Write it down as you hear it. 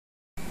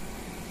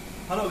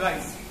Hello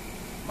guys,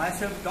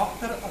 myself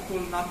Dr.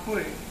 Atul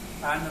Nagpure,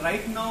 and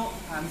right now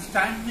I am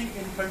standing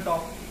in front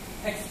of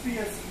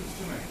XPS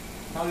instrument.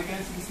 Now you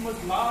can see this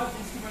most large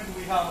instrument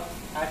we have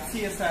at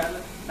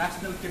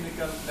CSIR-National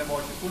Chemical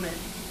Laboratory Pune,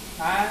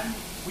 and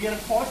we are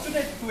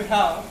fortunate to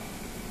have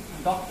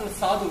Dr.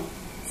 Sadhu,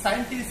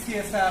 scientist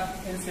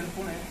CSIR-NCL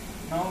Pune.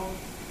 Now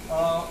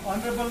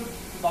Honorable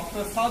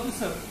Dr. Sadhu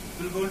sir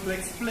will go to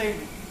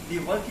explain the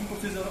working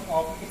procedure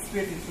of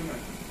XPS instrument.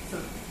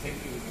 Sir,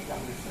 thank you.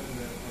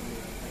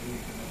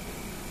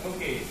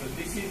 Okay, so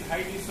this is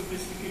highly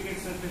sophisticated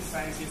surface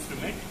science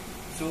instrument.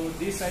 So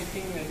this, I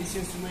think, this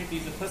instrument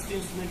is the first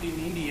instrument in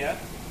India,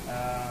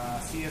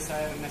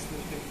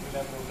 CSIR-National Chemical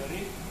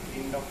Laboratory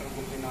in Dr.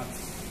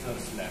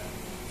 Gopinath's lab.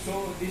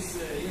 So this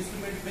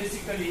instrument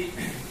basically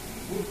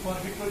good for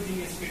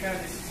heterogeneous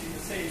catalysis in the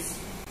sense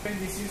when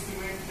this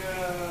instrument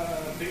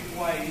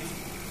brick-wise.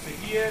 So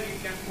here you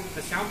can put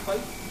the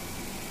sample,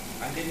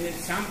 and then the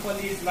sample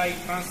is like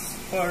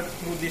transferred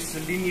through this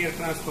linear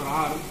transfer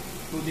arm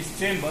to this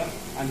chamber,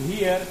 and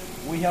here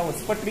we have a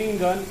sputtering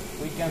gun.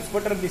 We can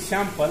sputter the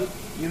sample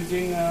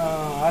using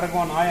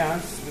argon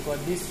ions, because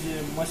this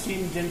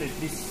machine generates,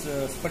 this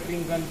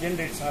sputtering gun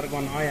generates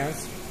argon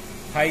ions,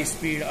 high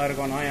speed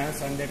argon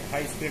ions, and that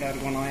high speed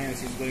argon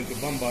ions is going to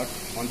bombard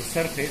on the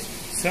surface.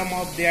 Some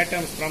of the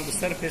atoms from the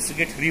surface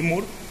get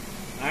removed,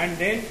 and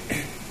then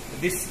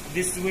this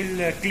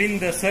will clean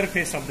the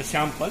surface of the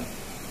sample,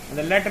 and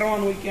then later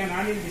on we can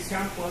anneal the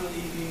sample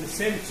in the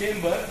same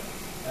chamber.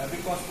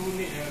 Because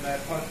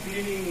for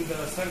cleaning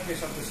the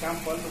surface of the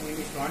sample, we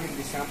need to anneal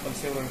the sample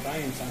several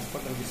times and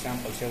sputter the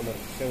sample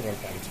several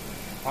times.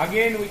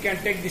 Again, we can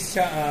take this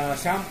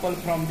sample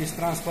from this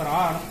transfer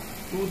arm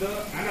to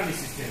the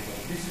analysis chamber.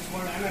 This is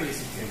called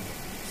analysis chamber.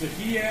 So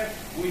here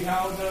we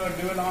have the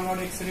dual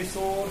anode X-ray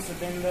source,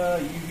 then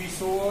the UV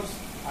source,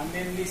 and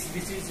then this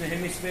is a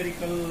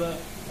hemispherical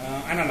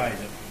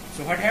analyzer.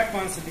 So what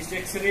happens? This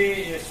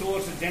X-ray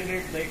source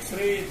generates the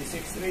X-ray. This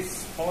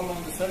X-rays fall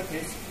on the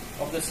surface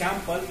of the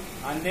sample,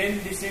 and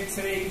then this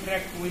X-ray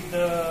interact with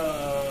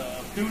the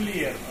fuel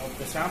layer of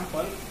the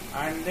sample,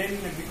 and then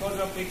because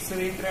of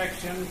X-ray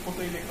interaction,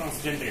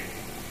 photoelectrons generated,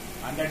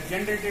 and that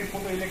generated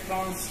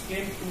photoelectrons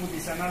came to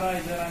this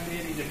analyzer, and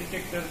there is a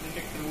detector.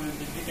 Detector will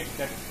detect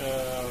that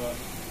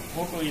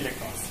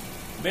photoelectrons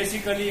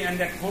basically, and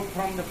that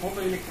from the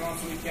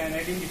photoelectrons we can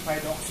identify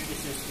the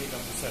oxidation state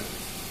of the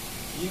surface.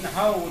 In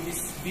how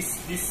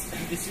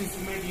this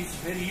instrument is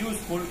very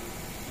useful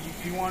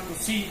if you want to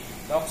see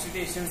the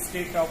oxidation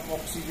state of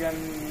oxygen,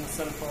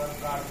 sulfur,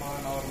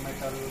 carbon, or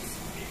metals,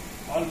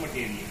 all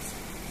materials.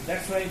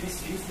 That's why this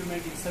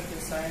instrument in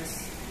surface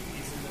science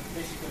is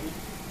basically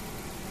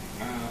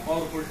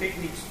powerful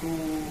techniques to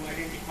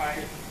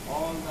identify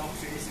all the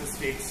oxidation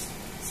states.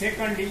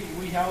 Secondly,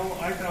 we have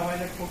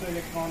ultraviolet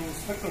photoelectron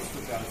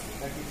spectroscopy also,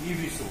 that is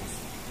UV source.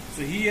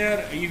 So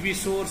here UV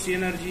source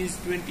energy is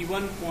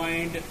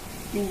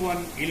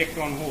 21.21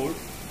 electron volt,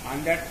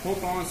 and that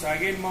photons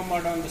again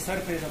bombard on the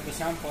surface of the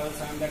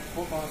samples, and that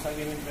photons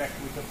again interact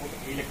with the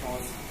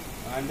electrons,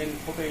 and then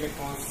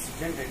photoelectrons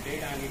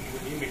generated, and it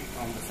will emit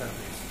from the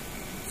surface.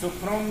 So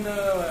from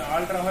the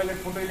ultraviolet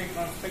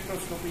photoelectron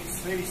spectroscopy, it's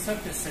very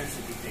surface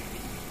sensitive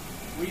technique.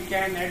 We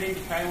can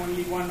identify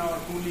only one or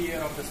two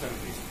layer of the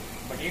surface.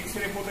 But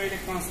X-ray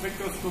photoelectron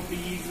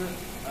spectroscopy is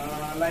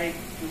like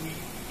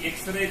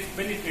X-rays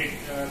penetrate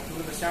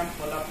through the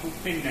sample up to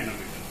 10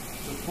 nanometers.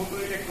 So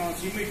photoelectrons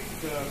emit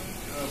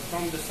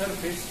from the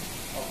surface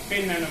of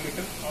 10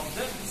 nanometers of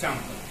the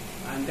sample,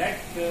 and that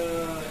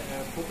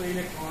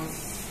photoelectrons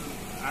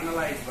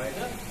analyzed by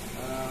the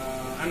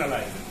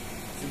analyzer.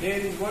 So there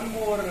is one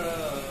more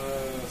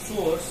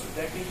source,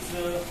 that is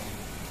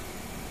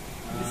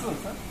this one,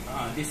 sir?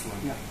 This one.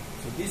 Yeah.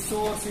 So this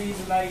source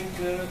is like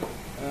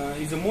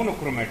is a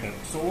monochromator,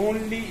 so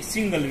only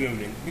single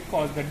wavelength,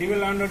 because the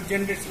dual anode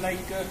generates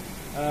like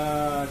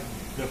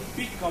the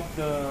peak of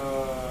the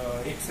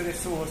X-ray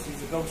source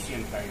is a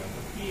Gaussian kind of.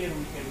 But here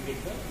we can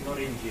get the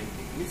Lorentzian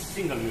peak, means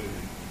single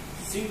wavelength.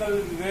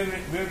 Single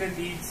wavelength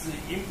is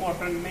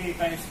important many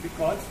times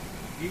because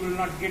you will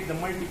not get the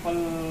multiple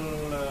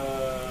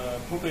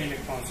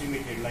photoelectrons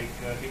emitted, like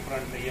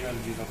different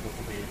energies of the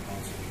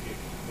photoelectrons emitted.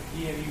 But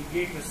here you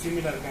get a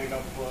similar kind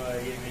of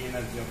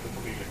energy of the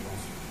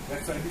photoelectrons.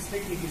 That's why this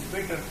technique is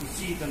better to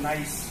see the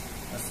nice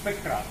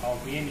spectra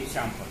of any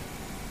sample.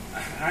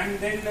 And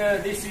then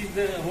this is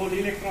the whole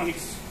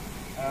electronics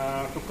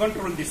to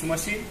control this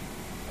machine.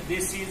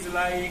 This is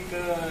like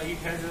it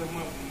has a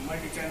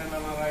multi-channel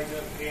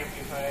analyzer,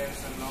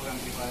 preamplifiers, and log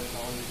amplifiers,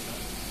 all this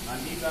stuff. And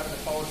these are the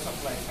power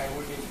supplies, high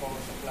voltage power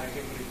supply,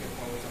 temperature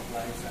power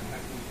supplies, and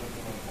vacuum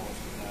control power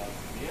supply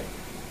here.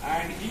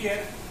 And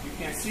here you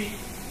can see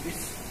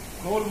this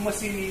whole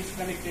machine is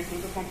connected to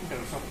the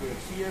computer software.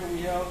 Here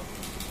we have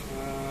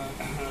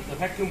the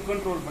vacuum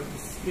control, but the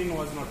screen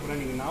was not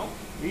running now.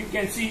 You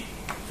can see,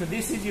 so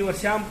this is your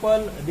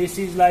sample, this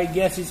is like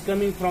gas is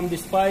coming from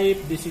this pipe,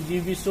 this is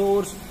UV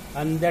source,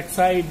 and that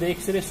side the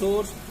X-ray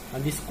source,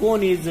 and this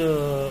cone is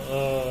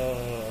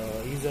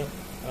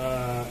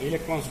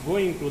electrons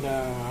going to the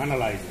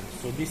analyzer.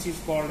 So this is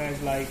called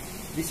as like,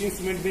 this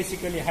instrument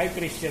basically high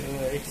pressure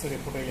X-ray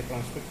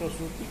photoelectron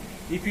spectroscopy.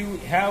 If you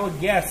have a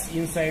gas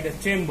inside a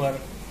chamber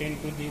 10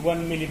 to the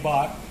 1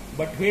 millibar,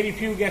 but very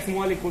few gas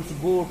molecules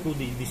go to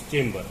this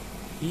chamber.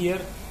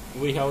 Here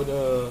we have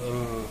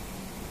the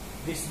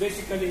this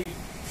basically.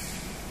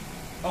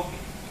 Okay,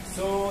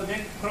 so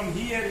then from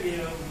here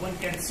one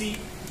can see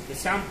the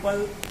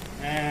sample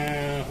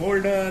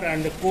holder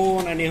and the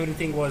cone and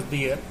everything was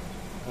there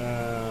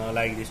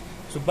like this.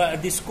 So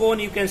but this cone,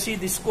 you can see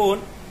this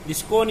cone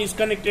is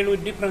connected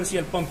with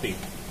differential pumping.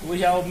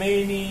 We have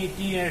many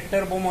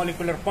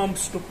turbomolecular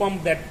pumps to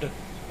pump that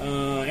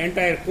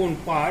entire cone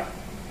part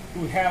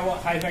to have a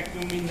high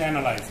vacuum in the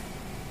analyzer,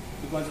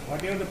 because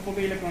whatever the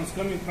photoelectrons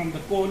coming from the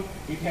cone,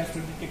 it has to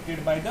be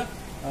detected by the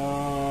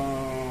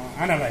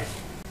analyzer.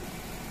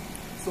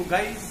 So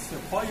guys,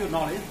 for your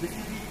knowledge, this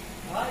is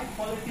the high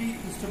quality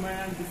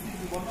instrument. This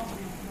is one of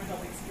the instruments of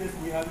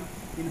XPS we have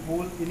in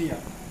whole India.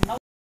 Now,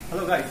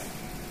 hello guys,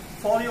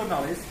 for your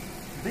knowledge,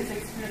 this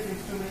XPS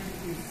instrument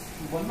is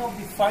one of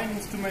the fine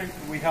instruments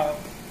we have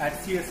at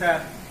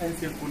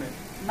CSIR-NCL Pune.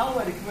 Now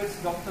I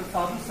request Dr.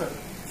 Sadhu sir,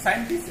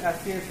 scientist at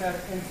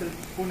CSIR-NCL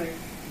Pune,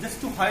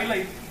 just to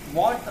highlight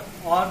what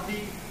are the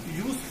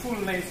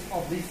usefulness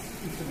of this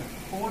instrument.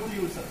 Over to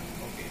you, sir.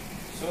 Okay.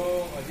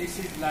 So this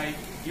is like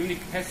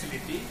unique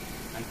facility,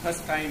 and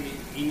first time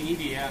in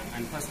India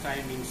and first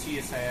time in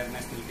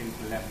CSIR-National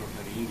Chemical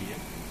Laboratory, India.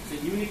 So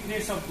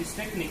uniqueness of this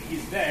technique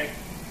is that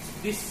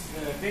this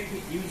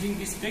using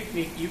this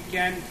technique you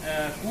can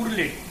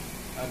correlate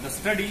the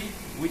study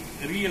with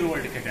real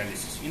world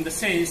catalysis. In the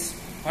sense,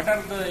 what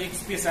are the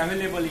XPS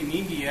available in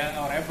India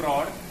or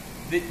abroad,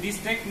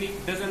 this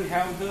technique doesn't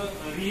have the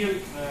real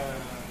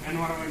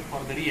environment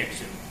for the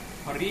reaction.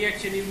 For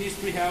reaction you need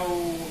to have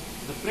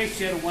the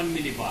pressure 1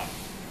 millibar.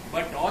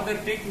 But other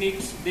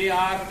techniques, they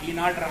are in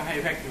ultra high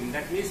vacuum.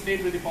 That means 10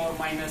 to the power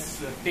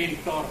minus 10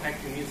 torr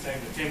vacuum inside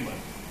the chamber.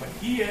 But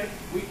here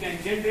we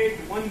can generate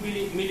 1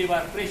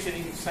 millibar pressure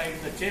inside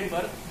the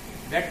chamber.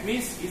 That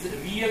means is a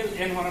real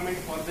environment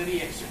for the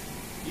reaction.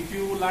 If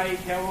you like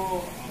have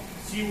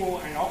CO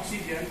and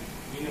oxygen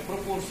in a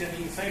proportion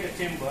inside a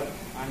chamber,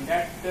 and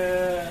that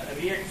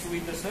reacts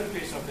with the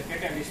surface of the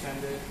catalyst,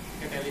 and the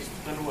catalyst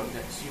converts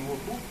that CO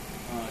to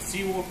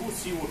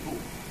CO2,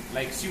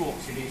 like CO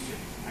oxidation.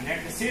 And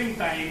at the same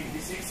time,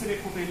 this X-ray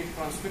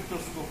photoelectron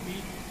spectroscopy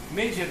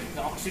measures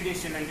the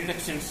oxidation and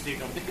reduction state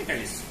of the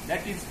catalyst.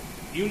 That is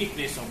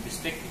uniqueness of this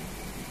technique.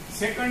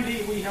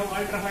 Secondly, we have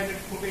ultraviolet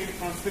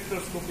photoelectron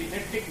spectroscopy.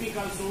 That technique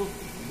also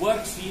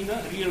works in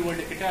a real world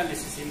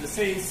catalysis, in the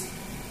sense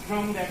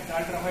from that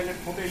ultraviolet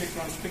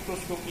photoelectron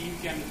spectroscopy you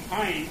can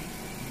find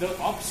the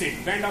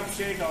band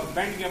offset or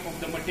band gap of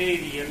the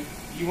material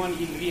even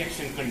in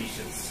reaction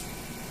conditions.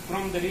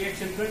 From the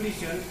reaction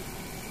condition,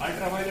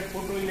 ultraviolet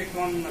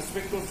photoelectron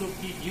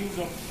spectroscopy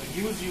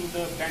gives you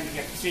the band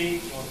gap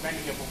change or band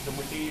gap of the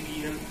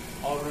material,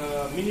 or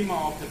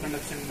minima of the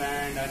conduction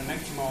band and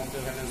maxima of the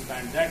valence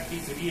band. That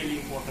is really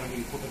important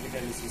in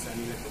photocatalysis and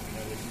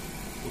electrocatalysis,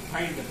 to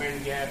find the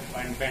band gap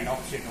and band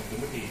offset of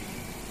the material.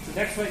 So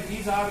that's why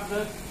these are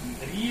the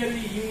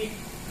really unique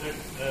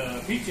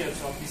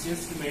features of this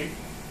instrument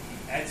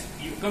as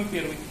you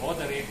compare with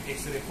other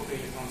X-ray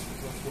photoelectron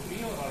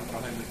spectroscopy or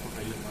ultraviolet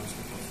photoelectron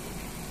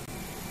spectroscopy.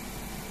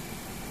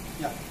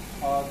 Yeah.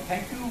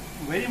 Thank you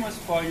very much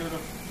for your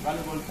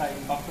valuable time,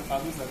 Dr.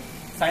 Sadhu sir,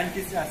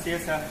 scientist at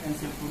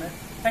CSIR-NCL Pune.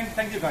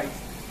 Thank you guys.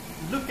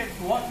 Look at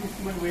what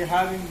instrument we are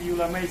having. You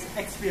will amaze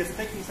XPS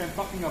techniques I'm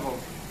talking about.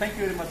 Thank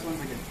you very much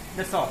once again.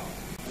 That's all.